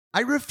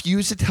I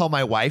refuse to tell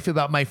my wife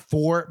about my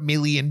 $4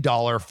 million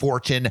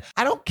fortune.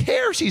 I don't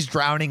care if she's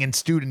drowning in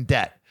student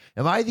debt.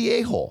 Am I the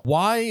a-hole?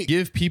 Why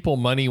give people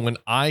money when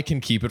I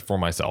can keep it for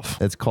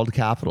myself? It's called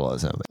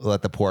capitalism.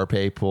 Let the poor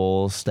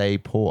people stay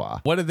poor.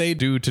 What did they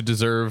do to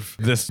deserve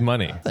this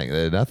money?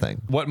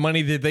 Nothing. What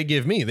money did they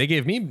give me? They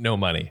gave me no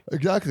money.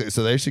 Exactly.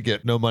 So they should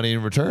get no money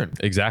in return.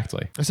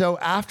 Exactly. So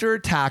after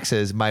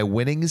taxes, my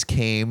winnings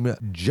came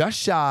just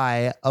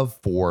shy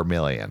of $4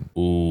 million.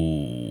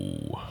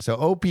 Ooh. So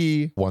OP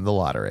won the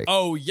lottery.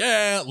 Oh,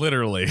 yeah,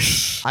 literally.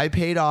 I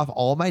paid off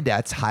all my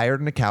debts,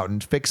 hired an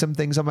accountant, fixed some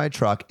things on my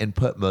truck, and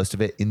put most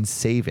of it in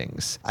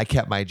savings. I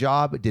kept my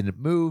job, didn't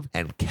move,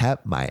 and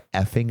kept my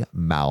effing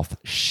mouth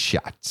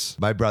shut.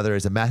 My brother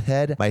is a meth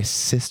head, my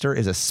sister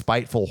is a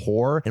spiteful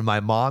whore, and my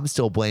mom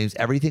still blames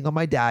everything on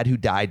my dad who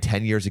died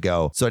 10 years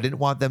ago. So I didn't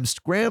want them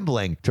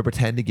scrambling to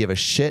pretend to give a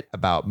shit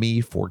about me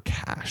for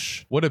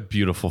cash. What a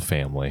beautiful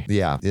family.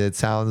 Yeah, it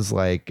sounds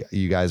like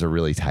you guys are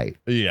really tight.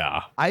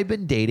 Yeah. I've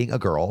been dating a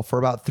girl for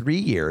about 3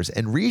 years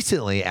and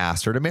recently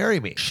asked her to marry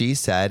me. She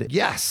said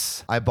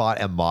yes. I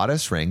bought a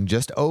modest ring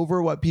just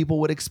over what people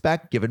would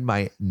expect given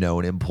my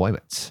known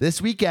employments.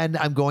 This weekend,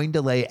 I'm going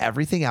to lay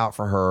everything out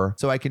for her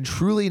so I can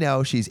truly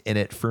know she's in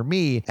it for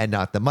me and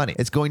not the money.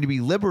 It's going to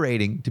be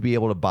liberating to be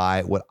able to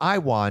buy what I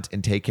want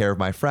and take care of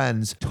my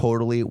friends.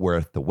 Totally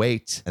worth the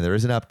wait. And there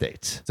is an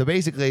update. So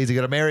basically, he's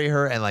going to marry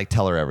her and like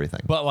tell her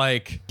everything. But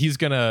like, he's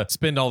going to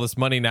spend all this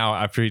money now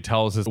after he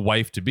tells his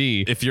wife to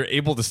be. If you're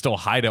able to still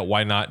hide it,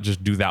 why not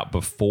just do that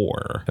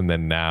before? And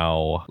then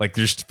now, like,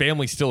 your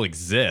family still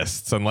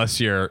exists unless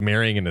you're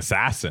marrying an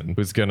assassin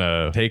who's going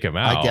to take him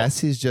out. I guess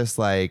he's just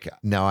like,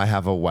 now I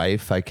have a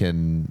wife, I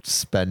can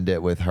spend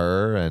it with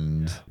her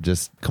and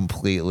just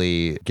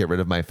completely get rid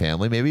of my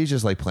family. Maybe he's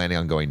just like planning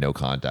on going no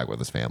contact with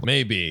his family.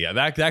 Maybe. Yeah,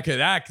 that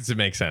could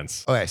make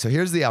sense. Okay, so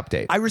here's the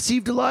update. I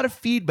received a lot of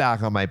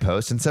feedback on my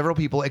post and several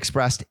people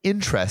expressed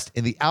interest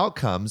in the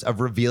outcomes of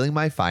revealing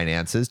my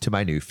finances to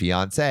my new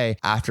fiance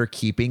after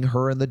keeping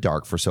her in the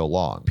dark for so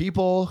long.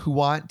 People who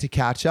want to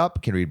catch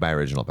up can read my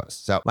original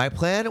post. So my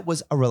plan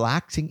was a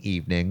relaxing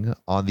evening.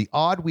 On the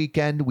odd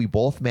weekend, we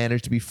both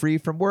managed to be free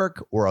from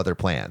work or other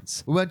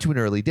plans. We went to an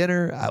early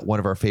dinner at one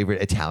of our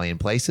favorite Italian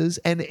places,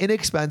 an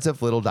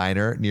inexpensive little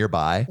diner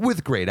nearby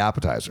with great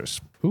appetizers.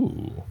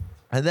 Ooh.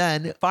 And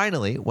then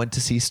finally went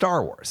to see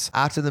Star Wars.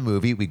 After the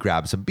movie, we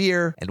grabbed some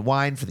beer and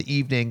wine for the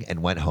evening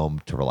and went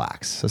home to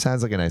relax. So it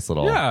sounds like a nice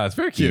little it's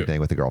very cute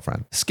evening with a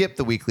girlfriend. Skip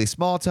the weekly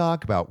small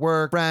talk about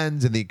work,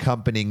 friends, and the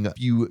accompanying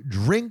few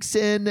drinks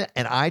in.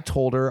 And I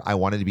told her I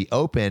wanted to be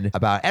open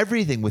about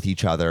everything with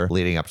each other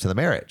leading up to the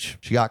marriage.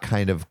 She got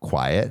kind of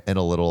quiet and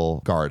a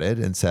little guarded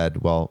and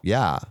said, well,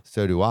 yeah,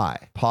 so do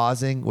I.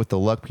 Pausing with the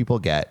look people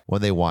get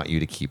when they want you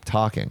to keep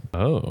talking.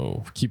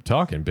 Oh, keep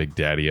talking, Big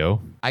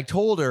Daddy-O. I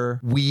told her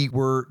we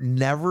were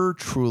never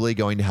truly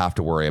going to have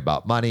to worry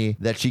about money,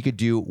 that she could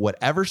do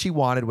whatever she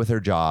wanted with her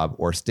job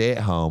or stay at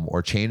home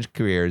or change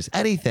careers,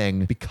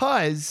 anything,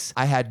 because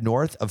I had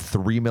north of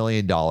 $3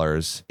 million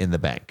in the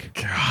bank.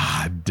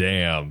 God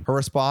damn. Her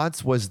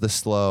response was the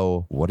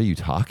slow, what are you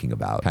talking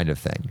about kind of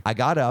thing. I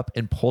got up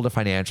and pulled a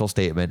financial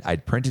statement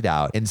I'd printed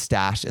out and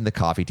stashed in the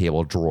coffee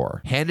table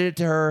drawer, handed it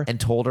to her and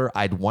told her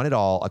I'd won it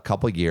all a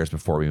couple years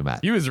before we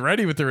met. He was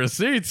ready with the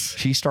receipts.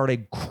 She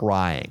started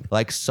crying,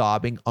 like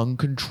sobbing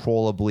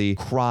uncontrollably,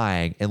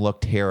 crying, and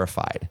looked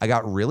terrified. I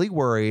got really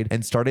worried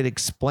and started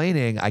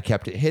explaining I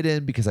kept it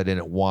hidden because I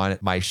didn't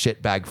want my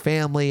shitbag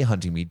family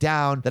hunting me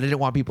down, that I didn't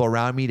want people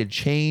around me to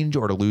change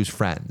or to lose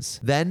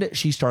friends. Then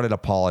she started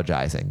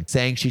apologizing,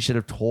 saying she should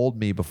have told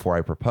me before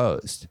I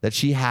proposed, that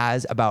she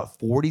has about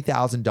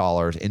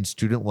 $40,000 in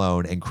student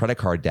loan and credit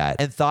card debt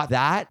and thought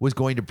that was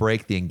going to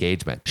break the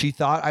engagement. She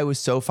thought I was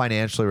so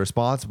financially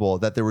responsible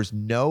that there was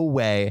no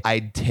way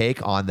I'd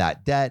take on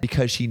that debt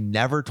because she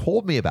never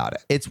told me about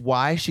it. It's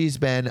why she's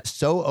been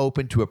so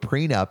open to a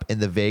prenup in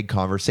the vague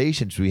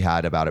conversations we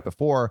had about it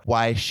before,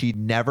 why she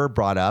never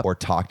brought up or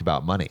talked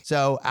about money.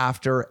 So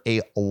after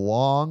a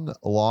long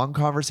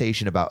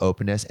conversation about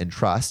openness and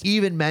trust,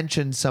 even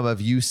mentioned some of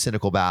you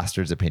cynical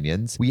bastards'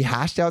 opinions, we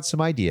hashed out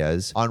some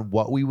ideas on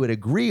what we would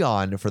agree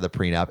on for the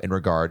prenup in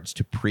regards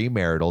to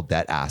premarital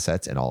debt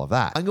assets and all of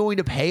that. I'm going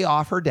to pay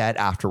off her debt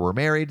after we're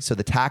married, so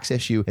the tax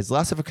issue is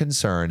less of a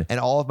concern, and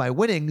all of my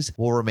winnings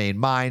will remain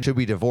mine should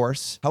we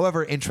divorce.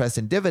 However, interest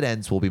and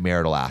dividends will be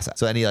marital assets.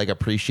 So any like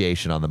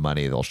appreciation on the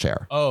money they'll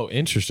share. Oh,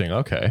 interesting.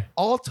 Okay.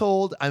 All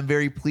told, I'm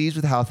very pleased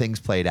with how things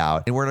played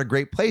out, and we're in a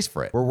great place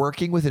for it. We're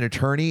working with an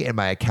attorney and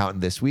my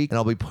accountant this week, and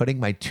I'll be putting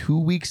my 2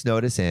 weeks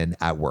notice in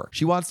at work.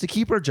 She wants to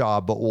keep her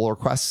job, but will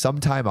request some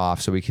time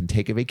off so we can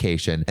take a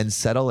vacation and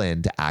settle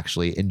in to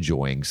actually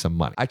enjoying some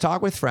money. I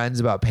talked with friends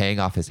about paying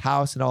off his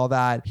house and all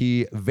that.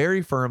 He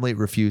very firmly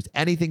refused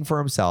anything for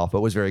himself,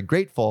 but was very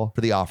grateful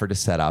for the offer to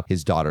set up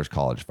his daughter's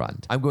college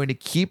fund. I'm going to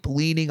keep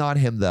leaning on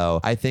him though.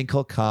 I think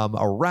he'll come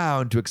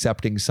around to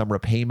accepting some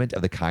repayment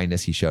of the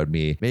kindness he showed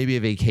me, maybe a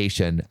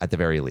vacation at the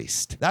very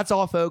least. That's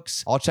all,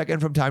 folks. I'll check in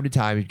from time to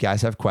time. If you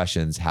guys have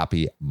questions,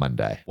 happy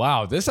Monday.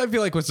 Wow, this I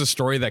feel like was a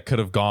story that could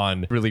have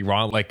gone really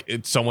wrong. Like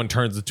someone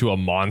turns into a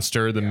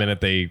monster the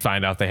minute they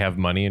find out they have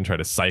money and try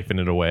to siphon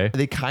it away.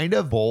 They kind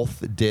of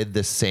both did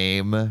the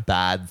same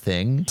bad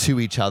thing to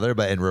each other,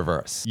 but in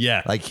reverse.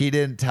 Yeah. Like he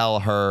didn't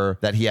tell her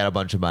that he had a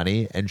bunch of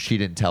money and she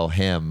didn't tell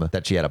him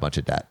that she had a bunch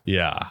of debt.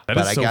 Yeah. But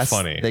I guess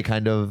funny. They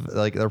kind of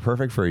like they're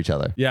perfect for each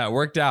other. Yeah, it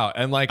worked out.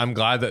 And like I'm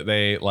glad that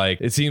they like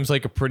it seems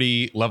like a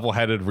pretty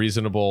level-headed,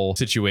 reasonable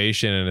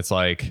situation. And it's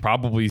like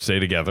probably stay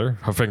together,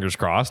 her fingers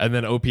crossed. And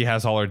then OP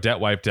has all her debt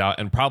wiped out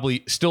and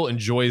probably still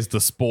enjoys the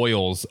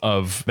spoils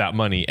of that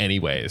money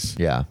anyways.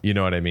 Yeah. You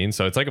know what I mean?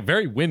 So it's like a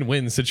very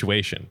win-win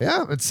situation.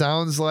 Yeah, it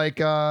sounds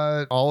like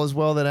all is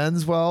well that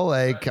ends well.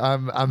 Like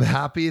I'm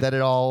happy that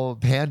it all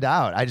panned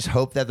out. I just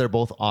hope that they're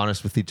both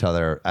honest with each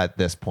other at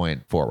this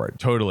point forward.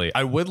 Totally.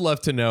 I would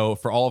love to know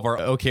for all of our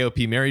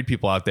OKOP married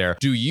people out there,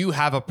 do you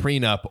have a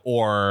prenup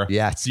or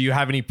yes. do you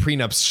have any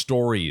prenup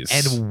stories?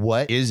 And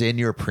what is in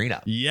your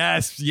prenup?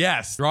 Yes.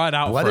 Draw it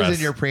out What for is us.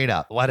 in your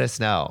prenup? Let us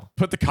know.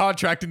 Put the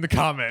contract in the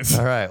comments.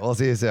 All right, we'll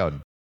see you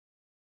soon.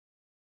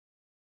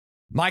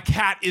 My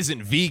cat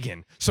isn't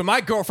vegan, so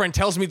my girlfriend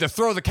tells me to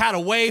throw the cat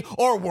away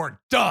or we're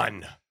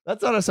done.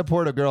 That's not a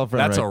supportive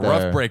girlfriend. That's right a there.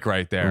 rough break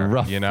right there.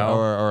 Rough, you know,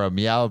 or a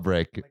meow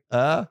break.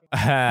 Meow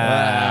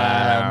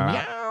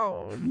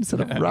instead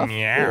of rough.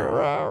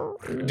 Meow.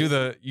 You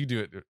do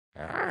it.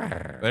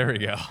 There we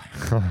go.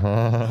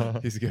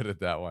 He's good at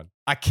that one.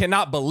 I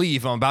cannot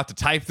believe I'm about to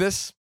type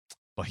this,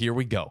 but here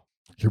we go.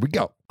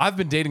 I've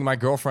been dating my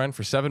girlfriend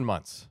for 7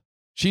 months.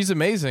 She's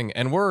amazing,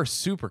 and we're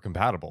super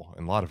compatible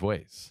in a lot of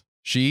ways.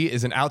 She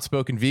is an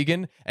outspoken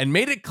vegan and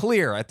made it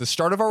clear at the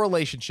start of our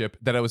relationship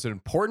that it was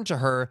important to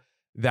her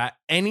that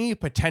any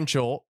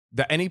potential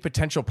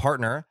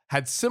partner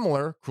had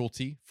similar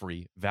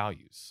cruelty-free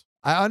values.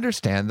 I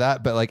understand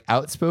that, but like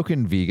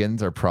outspoken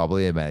vegans are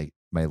probably my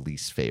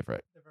least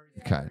favorite.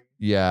 Okay.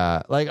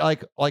 Yeah.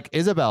 Like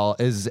Isabel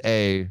is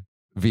a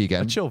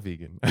vegan. A chill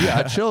vegan. Yeah,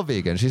 a chill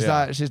vegan. She's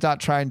not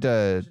trying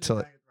to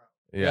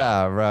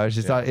yeah, bro.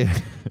 She's not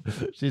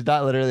she's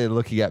not literally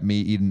looking at me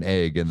eat an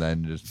egg and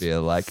then just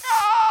being like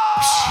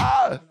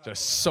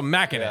just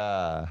smacking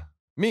it.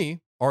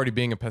 Me, already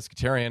being a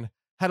pescatarian,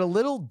 had a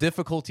little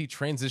difficulty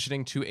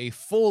transitioning to a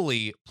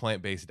fully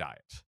plant-based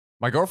diet.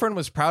 My girlfriend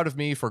was proud of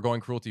me for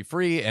going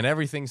cruelty-free and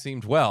everything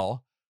seemed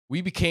well.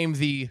 We became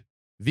the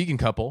vegan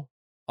couple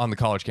on the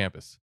college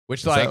campus.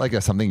 Which is that like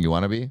something you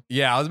want to be?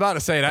 Yeah, I was about to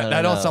say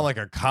that don't sound like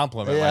a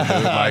compliment. Yeah.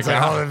 Like,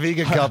 the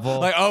vegan couple.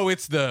 Like, oh,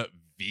 it's the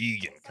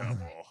vegan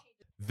couple.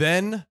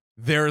 Then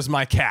there's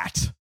my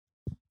cat,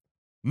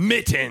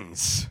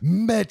 Mittens.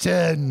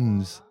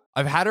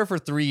 I've had her for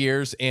 3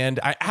 years and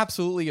I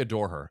absolutely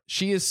adore her.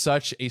 She is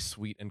such a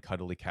sweet and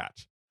cuddly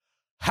cat.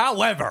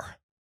 However,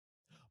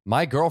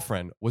 my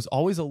girlfriend was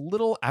always a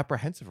little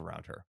apprehensive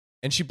around her,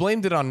 and she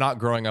blamed it on not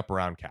growing up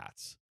around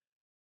cats.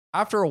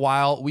 After a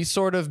while, we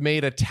sort of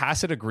made a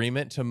tacit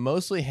agreement to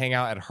mostly hang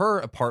out at her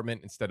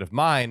apartment instead of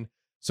mine,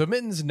 so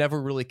Mittens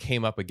never really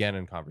came up again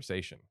in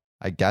conversation.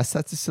 I guess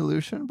that's a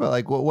solution, but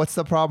like, what's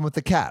the problem with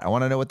the cat? I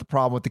want to know what the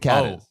problem with the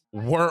cat is.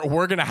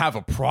 We're gonna have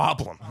a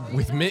problem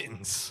with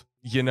Mittens.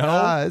 You know,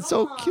 yeah, it's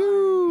so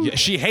cute. Yeah,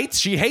 she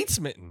hates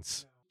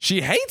Mittens.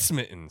 She hates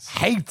Mittens.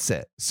 Hates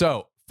it.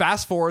 So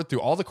fast forward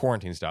through all the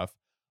quarantine stuff.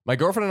 My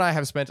girlfriend and I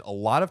have spent a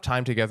lot of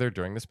time together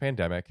during this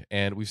pandemic,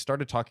 and we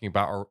started talking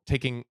about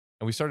taking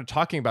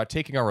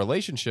our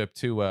relationship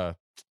to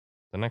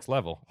the next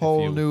level.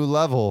 New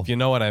level. If you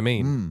know what I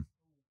mean.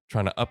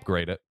 Trying to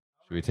upgrade it.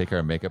 Should we take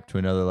our makeup to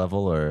another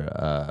level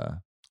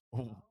or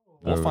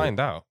we'll find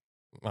out.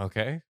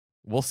 Okay.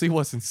 We'll see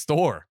what's in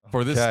store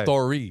for this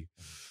story.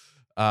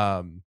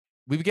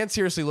 We began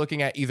seriously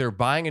looking at either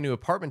buying a new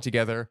apartment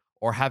together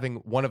or having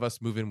one of us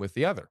move in with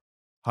the other.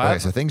 However, okay,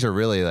 so things are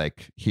really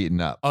like heating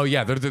up. Oh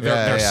yeah,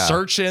 they're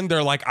searching.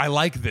 They're like, I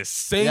like this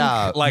sink.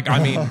 Yeah. Like,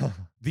 I mean,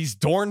 these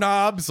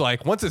doorknobs.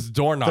 Like, once it's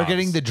doorknobs, they're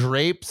getting the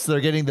drapes. They're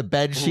getting the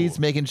bed sheets,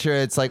 making sure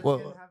it's like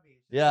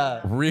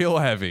yeah, real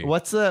heavy.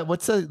 What's the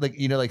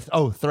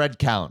like thread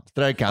count?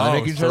 They're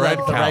making sure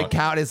that thread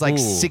count is like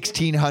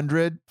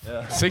 1,600.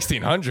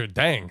 1,600,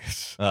 dang.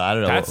 I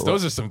don't know.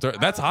 Those are some.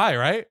 That's high,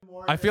 right?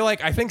 I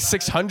think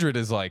 600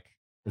 is like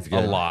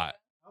a lot.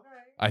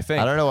 I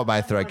think. I don't know what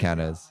my thread count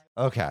is.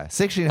 Okay,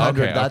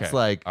 1,600. Okay, that's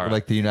like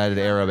the United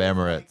Arab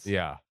Emirates.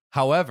 Yeah.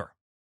 However,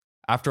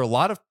 after a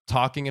lot of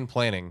talking and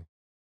planning,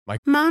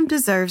 Mom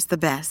deserves the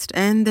best,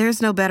 and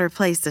there's no better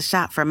place to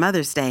shop for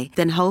Mother's Day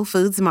than Whole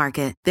Foods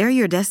Market. They're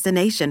your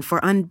destination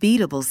for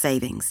unbeatable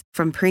savings,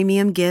 from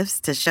premium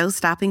gifts to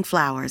show-stopping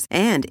flowers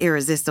and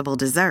irresistible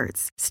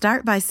desserts.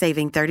 Start by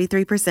saving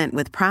 33%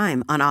 with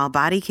Prime on all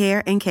body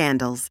care and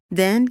candles.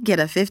 Then get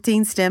a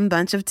 15-stem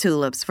bunch of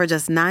tulips for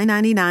just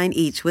 $9.99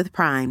 each with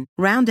Prime.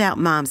 Round out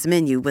Mom's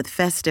menu with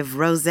festive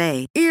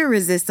rosé,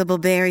 irresistible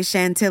berry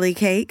chantilly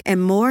cake,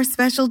 and more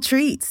special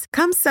treats.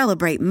 Come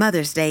celebrate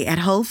Mother's Day at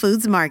Whole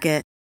Foods Market.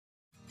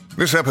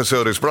 This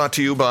episode is brought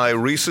to you by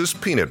Reese's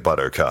Peanut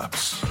Butter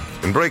Cups.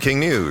 In breaking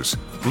news,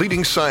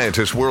 leading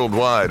scientists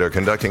worldwide are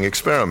conducting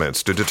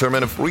experiments to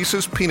determine if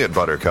Reese's Peanut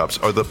Butter Cups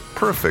are the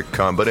perfect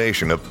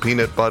combination of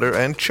peanut butter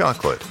and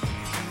chocolate.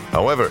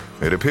 However,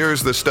 it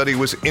appears the study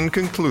was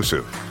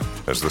inconclusive,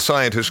 as the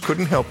scientists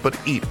couldn't help but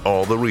eat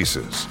all the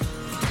Reese's.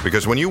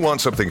 Because when you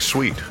want something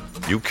sweet,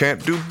 you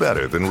can't do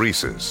better than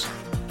Reese's.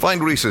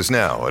 Find Reese's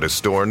now at a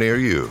store near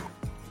you.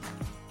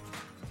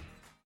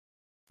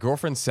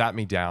 Girlfriend sat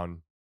me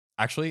down.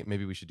 Actually,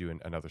 maybe we should do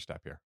another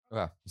step here.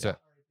 Okay. So,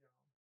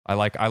 I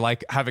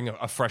like having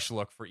a fresh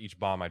look for each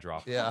bomb I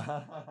drop.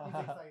 yeah.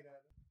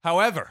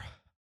 However,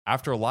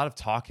 after a lot of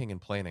talking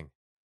and planning,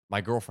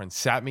 my girlfriend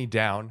sat me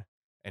down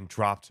and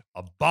dropped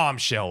a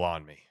bombshell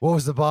on me. What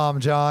was the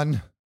bomb,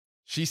 John?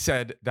 She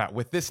said that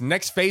with this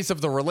next phase of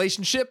the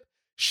relationship,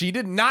 she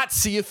did not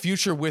see a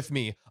future with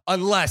me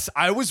unless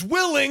I was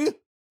willing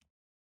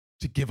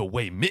to give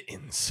away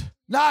mittens.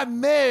 Not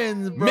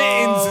Mittens, bro.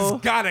 Mittens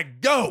has gotta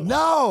go.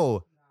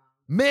 No.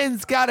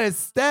 Mittens gotta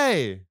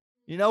stay.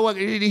 You know what?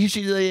 He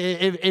should,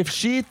 if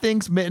she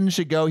thinks Mittens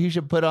should go, he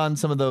should put on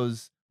some of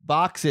those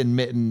boxing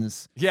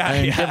mittens. Yeah,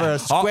 and yeah. give her a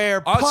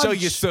square I'll punch. show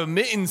you some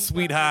mittens,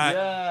 sweetheart.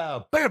 Yeah.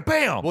 Bam,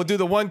 bam. We'll do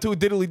the 1, 2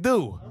 diddly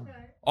do. Okay.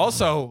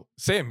 Also,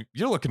 Sam,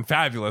 you're looking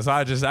fabulous.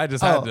 I just had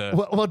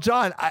to. Well,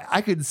 John, I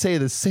could say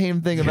the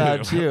same thing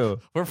about you.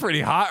 We're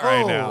pretty hot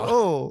right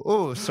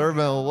now.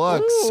 Serving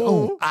looks.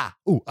 Ooh. Ah.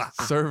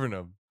 Serving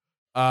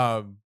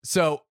them.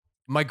 So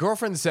my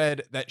girlfriend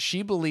said that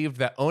she believed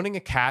that owning a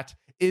cat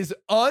is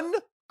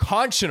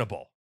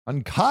unconscionable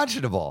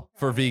Unconscionable.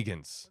 for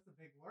vegans.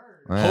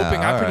 Yeah, Hoping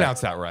I all right.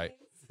 pronounced that right.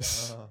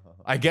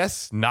 I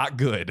guess not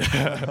good.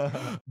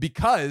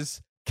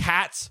 Because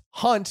cats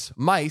hunt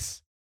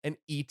mice and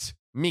eat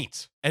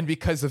meat. And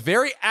because the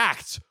very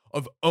act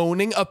of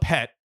owning a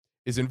pet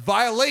is in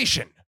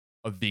violation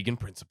of vegan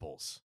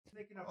principles.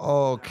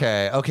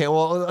 Okay.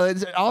 Well,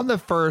 on the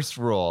first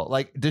rule,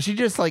 like, does she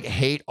just like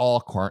hate all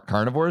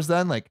carnivores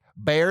then? Like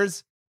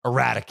bears,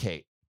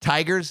 eradicate.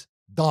 Tigers,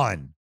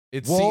 done.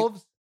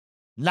 Wolves,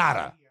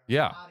 nada.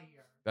 Yeah,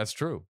 that's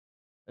true.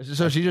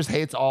 So she just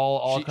hates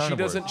all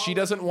carnivores. She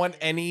doesn't want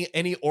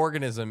any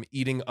organism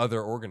eating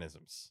other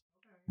organisms.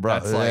 Bro,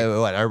 That's like-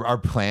 what are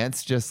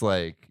plants just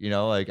like,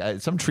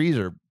 some trees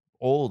are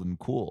old and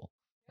cool.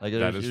 Like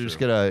That is you're just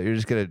true.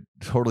 gonna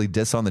totally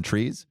diss on the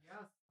trees.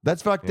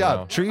 That's fucked You up.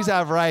 know. Trees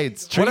have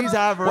rights. What Trees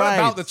have rights. What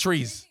about the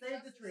trees?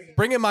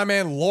 Bring in my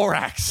man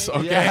Lorax,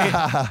 okay?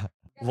 Yeah.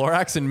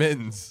 Lorax and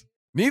mittens.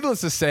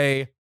 Needless to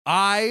say,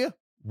 I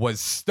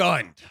was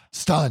stunned.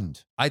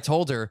 Stunned. I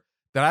told her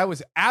that I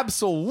was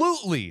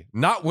absolutely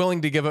not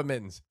willing to give up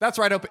mittens. That's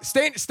right.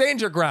 Stand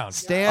your ground.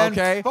 Stand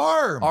okay?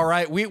 firm. All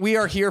right. We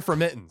are here for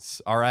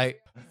mittens. All right.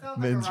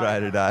 Men's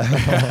ride or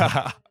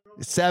die.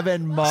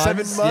 7 months. 7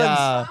 months.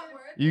 Yeah.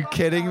 You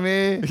kidding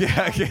me?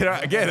 Yeah, get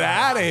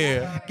out of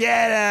here.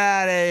 Get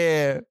out of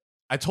here.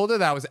 I told her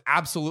that I was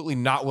absolutely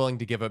not willing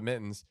to give up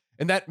mittens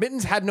and that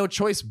mittens had no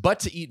choice but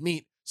to eat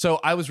meat. So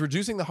I was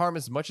reducing the harm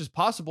as much as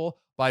possible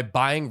by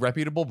buying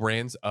reputable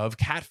brands of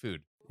cat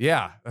food.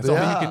 Yeah, that's all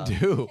you can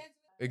do.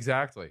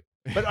 Exactly.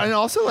 But and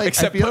also like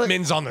Except I feel put like,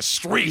 mittens on the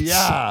streets.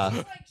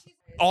 Yeah.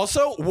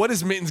 Also, what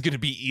is mittens going to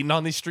be eating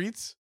on these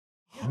streets?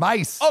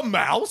 Mice. A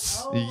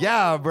mouse?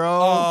 Yeah,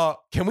 bro.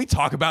 Can we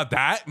talk about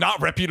that?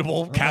 Not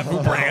reputable cat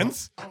food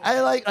brands.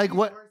 I like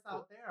what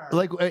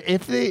like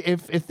if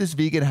this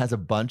vegan has a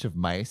bunch of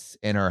mice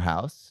in her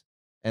house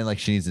and like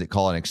she needs to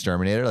call an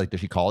exterminator, like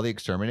does she call the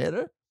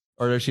exterminator?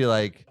 Or does she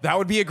like That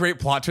would be a great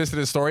plot twist in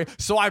the story.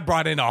 So I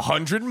brought in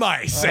 100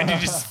 mice and he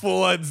just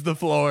floods the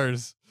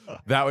floors.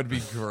 That would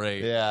be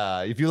great.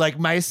 yeah, if you like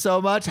mice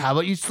so much, how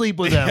about you sleep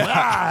with them?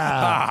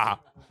 Ah!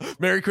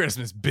 Merry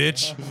Christmas,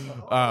 bitch.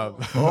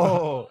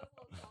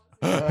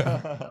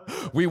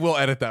 We will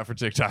edit that for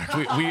TikTok.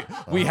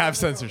 We have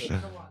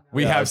censorship.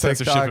 We have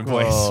censorship in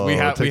place. We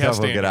have TikTok will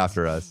standards. get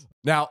after us.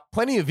 Now,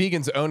 plenty of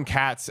vegans own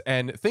cats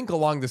and think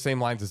along the same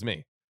lines as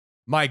me.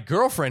 My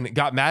girlfriend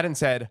got mad and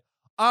said,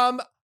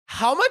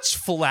 how much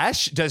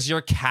flesh does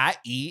your cat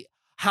eat?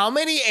 How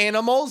many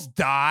animals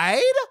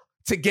died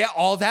to get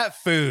all that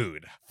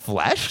food?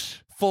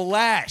 Flesh?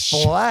 Flesh.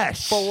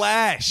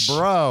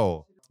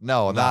 Bro.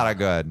 No, not a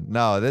good.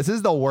 No, this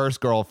is the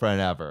worst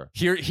girlfriend ever.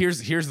 Here's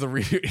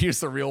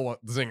the real one,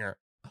 zinger.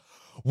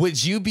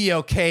 Would you be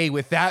okay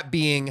with that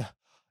being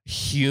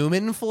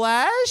human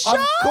flesh?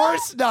 Of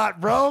course not,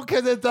 bro,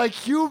 because it's a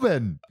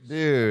human.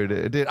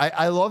 Dude,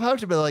 I love how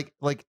she be like,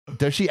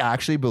 does she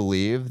actually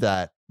believe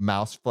that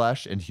mouse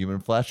flesh and human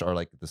flesh are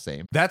like the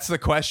same? That's the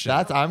question.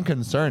 I'm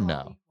concerned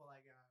now.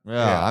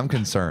 Yeah, I'm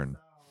concerned.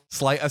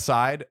 Slight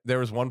aside, there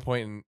was one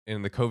point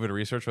in the COVID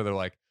research where they're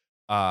like,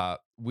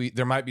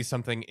 there might be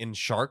something in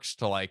sharks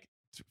to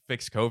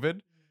fix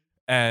COVID.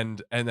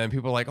 And then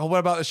people are like, oh, what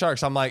about the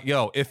sharks? I'm like,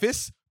 yo, if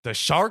it's the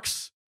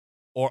sharks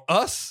or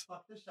us,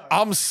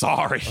 I'm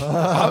sorry.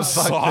 I'm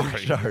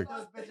sorry.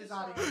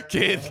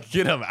 Get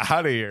them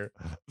out of here.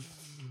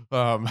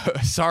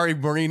 Sorry,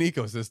 marine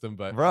ecosystem,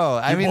 but Bro,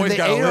 I you mean, boys they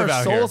gotta ate live our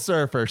out soul here.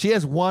 surfer. She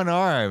has one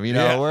arm. You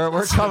know, Yeah.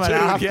 we're coming Dude,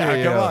 after yeah,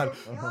 you. come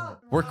on.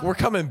 We're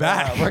coming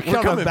back. We're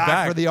coming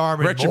back for the arm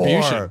and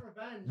Retribution. more.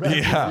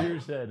 Yeah. We're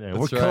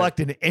That's right.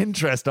 collecting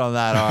interest on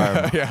that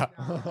arm.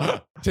 Yeah.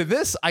 To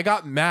this, I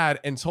got mad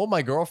and told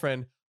my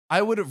girlfriend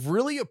I would have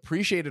really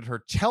appreciated her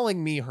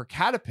telling me her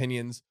cat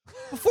opinions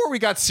before we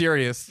got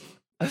serious.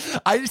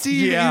 I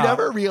see. Yeah. You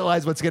never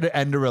realize what's going to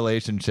end a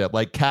relationship.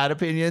 Like cat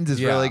opinions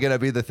is Yeah. really going to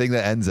be the thing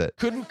that ends it.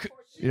 Couldn't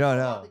You don't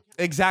know.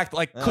 exactly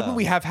like couldn't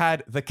we have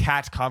had the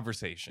cat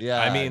conversation?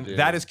 Yeah, I mean, dude.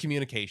 that is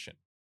communication.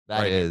 That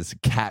Right. is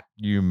cat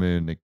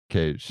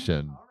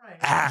communication.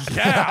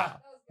 Yeah.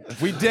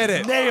 We did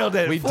it. Nailed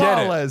it. We did it.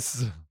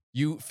 Flawless.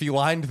 You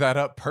felined that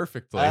up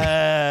perfectly.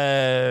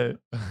 Okay.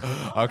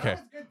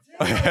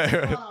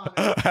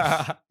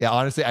 Yeah,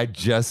 honestly, I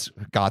just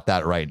got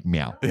that right.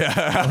 Meow.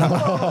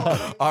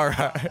 Yeah. All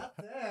right.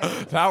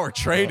 Now we're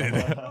traded.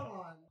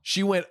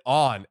 She went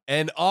on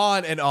and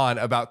on and on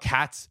about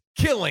cats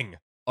killing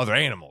other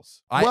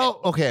animals. Well,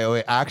 okay,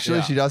 wait. Actually,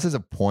 Yeah. she does has a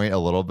point a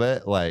little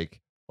bit. Like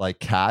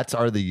cats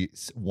are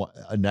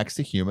next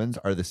to humans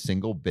are the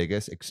single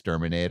biggest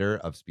exterminator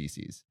of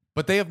species.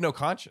 but they have no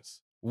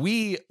conscience.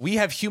 We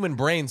have human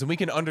brains and we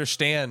can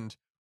understand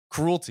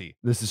cruelty.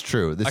 This is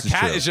true. This A is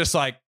cat true. is just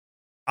like,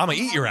 I'm gonna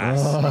eat your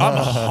ass. I'm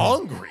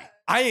hungry.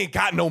 I ain't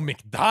got no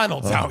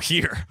McDonald's out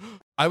here.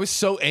 I was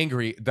so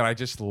angry that I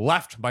just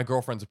left my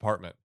girlfriend's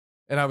apartment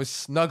and I was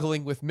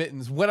snuggling with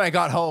Mittens when I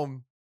got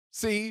home.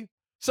 See?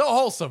 So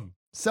wholesome.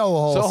 so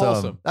wholesome.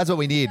 wholesome. That's what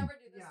we need. Never do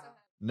this to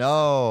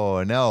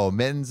him. No.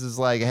 Mittens is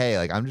like, hey,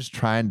 like I'm just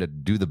trying to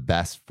do the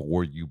best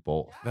for you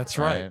both. That's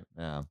right.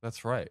 Yeah.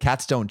 That's right.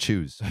 Cats don't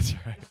choose. That's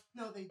right.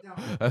 No, they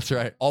don't. That's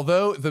right.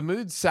 Although the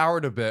mood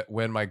soured a bit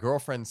when my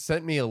girlfriend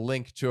sent me a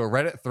link to a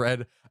Reddit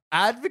thread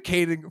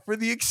advocating for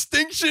the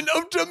extinction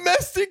of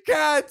domestic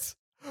cats.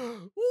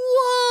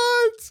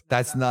 What?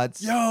 That's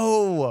nuts.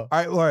 Yo. All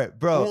right,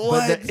 bro. But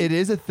What? it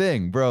is a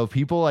thing, bro.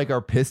 People like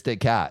are pissed at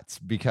cats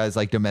because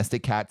like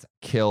domestic cats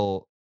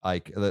kill,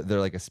 like they're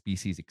like a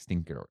species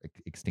extinctor.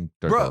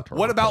 Bro,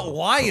 what about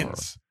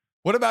lions?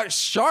 What about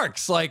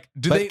sharks? Like,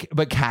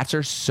 But cats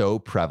are so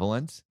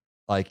prevalent,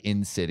 like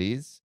in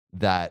cities,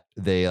 that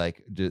they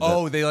like.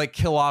 they like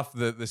kill off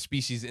the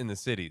species in the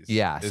cities.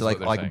 yeah. is So what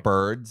they're saying. like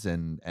birds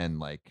and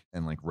like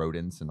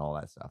rodents and all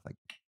that stuff. Like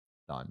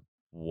done.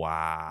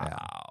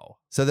 Wow.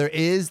 So there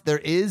is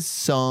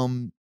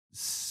some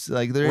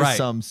Right.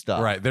 some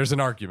stuff. Right. There's an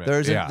argument.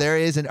 There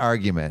is an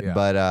argument, Yeah.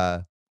 but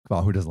come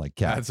on, who doesn't like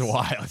cats? That's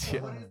wild.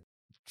 Yeah.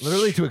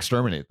 Literally to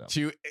exterminate them.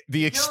 To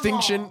the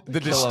extinction,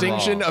 the Kill 'em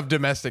distinction all. of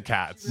domestic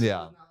cats.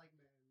 Yeah.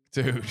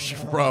 Dude,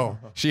 bro,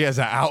 she has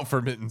an out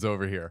for Mittens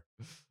over here.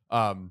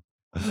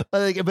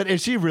 But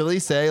if she really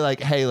say like,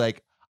 hey,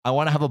 like I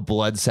want to have a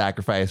blood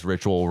sacrifice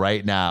ritual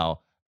right now.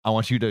 I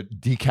want you to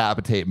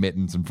decapitate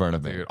Mittens in front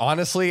of me. Dude,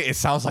 honestly, it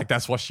sounds like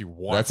that's what she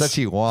wants. That's what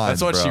she wants.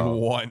 That's what she bro.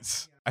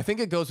 wants. I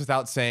think it goes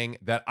without saying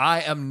that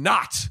I am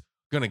not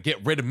gonna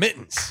get rid of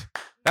Mittens.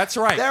 That's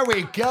right. There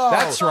we go.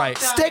 That's right.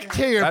 Stick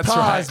to your That's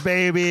paws, right.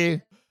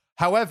 baby.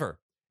 However,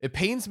 it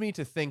pains me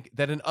to think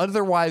that an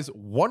otherwise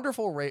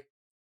wonderful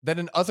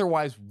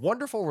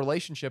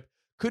relationship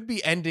could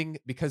be ending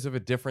because of a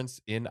difference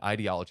in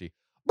ideology.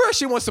 Bro,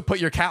 she wants to put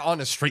your cat on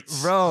the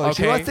streets. Bro,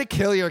 she okay? wants to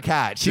kill your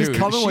cat. She's Dude,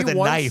 coming she with a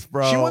wants- knife,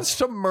 bro. She wants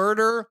to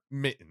murder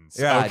Mittens.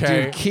 Yeah,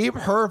 okay? dude, keep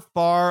her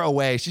far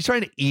away. She's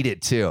trying to eat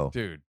it too.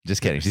 Dude.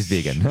 Just kidding. She's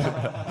vegan.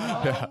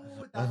 Yeah.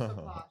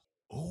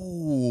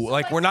 Ooh,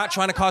 like we're not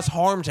trying to cause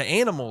harm to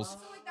animals, So,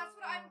 like, that's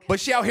what I'm but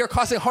she out here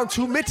causing harm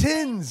to If you're gonna say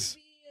Mittens. to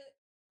be,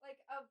 like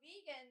a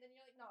vegan, then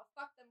you're like, no,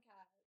 fuck them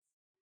cats.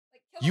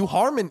 Like, kill You them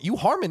all.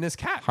 harming this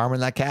cat.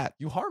 Harming that cat.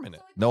 You harming it.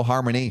 So, like, No what's the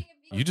harmony. point of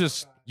being a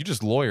vegan? You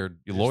just lawyered.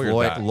 You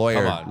lawyered that.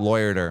 Lawyered, Come on.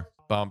 lawyered her.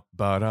 Bum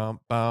ba dum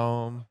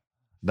bum.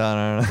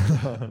 No.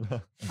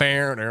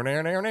 Bear.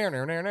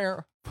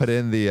 Put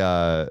in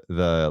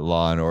the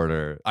Law and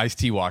Order.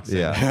 Ice-T walks in.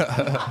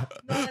 Yeah.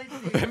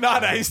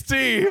 Not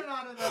Ice-T.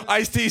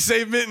 Ice-T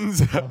save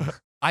Mittens.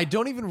 I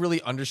don't even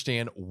really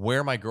understand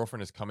where my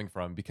girlfriend is coming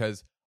from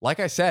because, like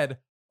I said,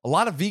 a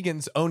lot of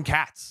vegans own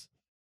cats.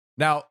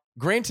 Now,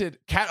 granted,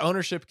 cat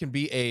ownership can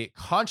be a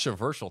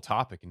controversial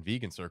topic in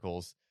vegan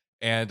circles,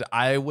 and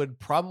I would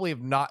probably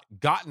have not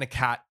gotten a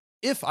cat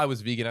if I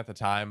was vegan at the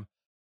time.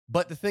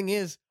 But the thing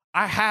is,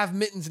 I have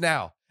Mittens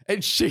now,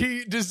 and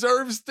she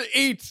deserves to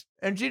eat.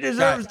 And she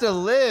deserves to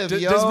live.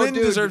 Does Mittens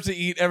deserve to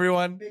eat,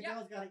 everyone? Big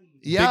girls gotta eat.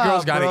 Yeah, Big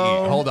girl's gotta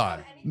bro. eat. Hold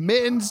on.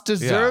 Mittens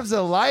deserves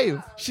a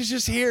life. She's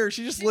just here.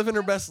 She's just living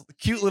her best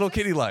cute little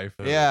kitty life.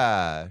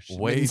 Yeah.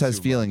 Way Mittens has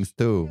too feelings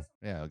too.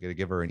 Yeah, I gotta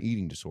give her an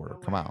eating disorder.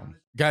 Come on.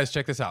 Guys,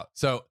 check this out.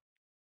 So,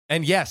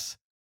 and yes,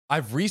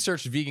 I've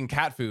researched vegan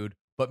cat food,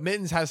 but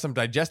Mittens has some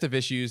digestive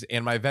issues,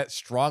 and my vet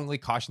strongly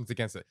cautions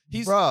against it.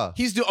 Bruh.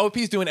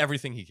 OP's doing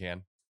everything he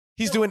can.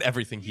 He's doing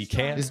everything he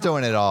can. He's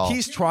doing it all.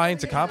 He's trying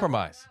to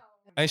compromise.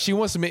 And she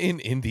wants mitten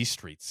in these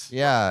streets.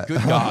 Yeah.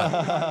 Good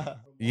God.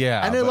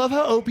 Yeah. And I love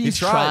how OP's he's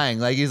tried. trying.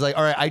 Like, he's like,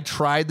 all right, I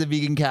tried the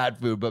vegan cat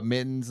food, but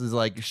Mittens is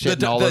like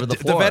shitting all over the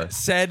floor. The vet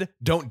said,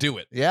 don't do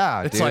it.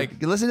 Yeah, It's dude.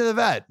 like- listen to the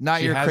vet, not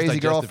She your has crazy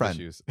digestive girlfriend.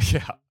 issues.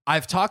 Yeah.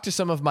 I've talked to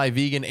some of my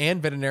vegan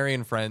and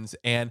veterinarian friends,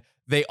 and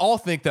they all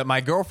think that my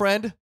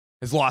girlfriend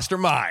has lost her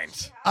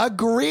mind.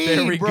 Agreed,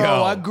 There we bro.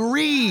 go.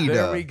 Agreed.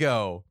 There we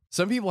go.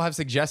 Some people have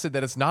suggested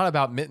that it's not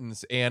about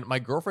mittens, and my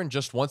girlfriend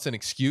just wants an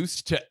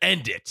excuse to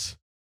end it.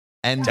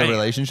 End a Damn.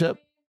 relationship?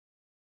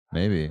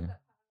 Maybe.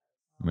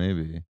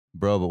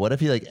 Bro, but what if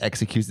he like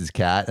executes his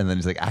cat and then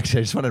he's like, actually,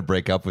 I just want to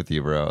break up with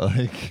you, bro.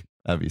 Like,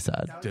 that'd be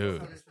sad.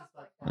 Dude.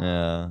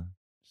 Yeah.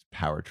 Just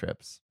power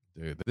trips.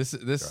 Dude,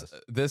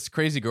 this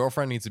crazy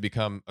girlfriend needs to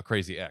become a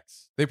crazy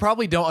ex. They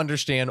probably don't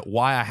understand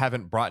why I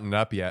haven't brought it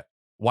up yet.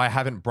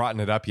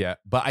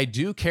 But I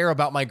do care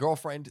about my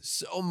girlfriend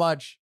so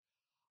much.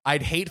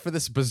 I'd hate for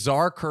this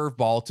bizarre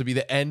curveball to be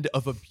the end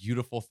of a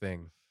beautiful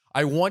thing.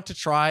 I want to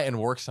try and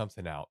work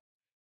something out.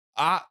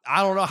 I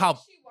don't know how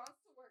She wants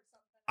to work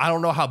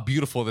something. how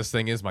beautiful this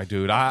thing is, my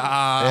dude.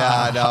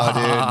 Yeah,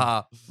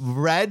 no, dude.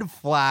 Red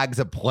flags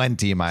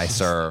aplenty, my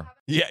sir.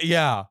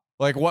 Yeah.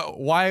 Like what?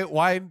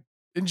 Why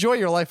enjoy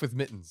your life with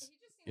mittens? He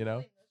just seems You know?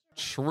 really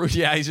True. miserable.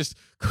 Yeah, he's just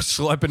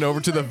schlepping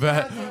over to the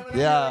vet.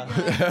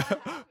 Yeah.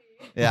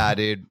 Yeah,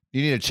 dude.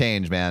 You need a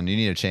change, man. You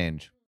need a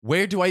change.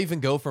 Where do I even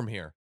go from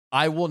here?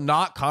 I will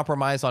not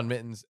compromise on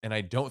mittens, and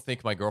I don't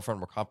think my girlfriend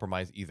will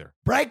compromise either.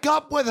 Break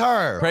up with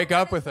her. Break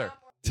up with her.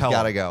 Tell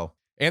Gotta her. go.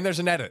 And there's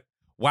an edit.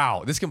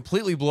 Wow, this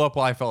completely blew up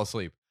while I fell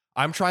asleep.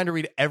 I'm trying to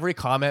read every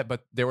comment,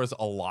 but there was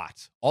a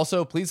lot.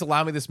 Also, please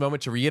allow me this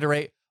moment to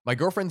reiterate, my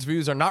girlfriend's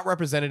views are not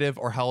representative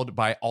or held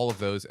by all of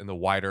those in the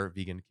wider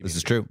vegan community. This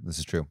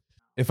is true.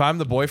 If I'm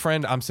the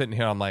boyfriend, I'm sitting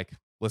here, I'm like,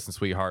 listen,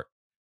 sweetheart,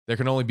 there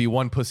can only be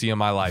one pussy in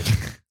my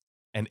life,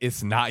 and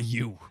it's not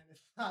you.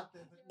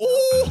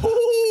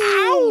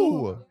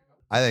 Ow!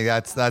 I think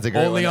that's a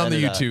great Only one on to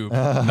the end it YouTube,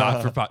 on.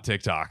 not for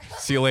TikTok.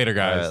 See you later, All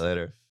guys. right,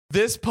 later.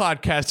 This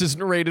podcast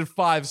isn't rated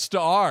 5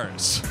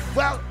 stars.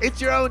 Well,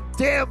 it's your own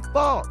damn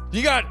fault.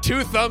 You got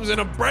 2 thumbs and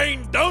a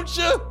brain, don't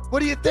you? What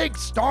do you think?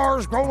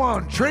 Stars grow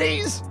on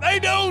trees? They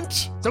don't.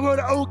 So go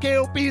to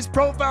OKOP's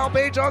profile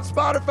page on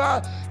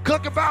Spotify,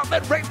 click about,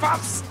 then rate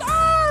 5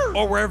 stars.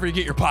 Or wherever you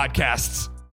get your podcasts.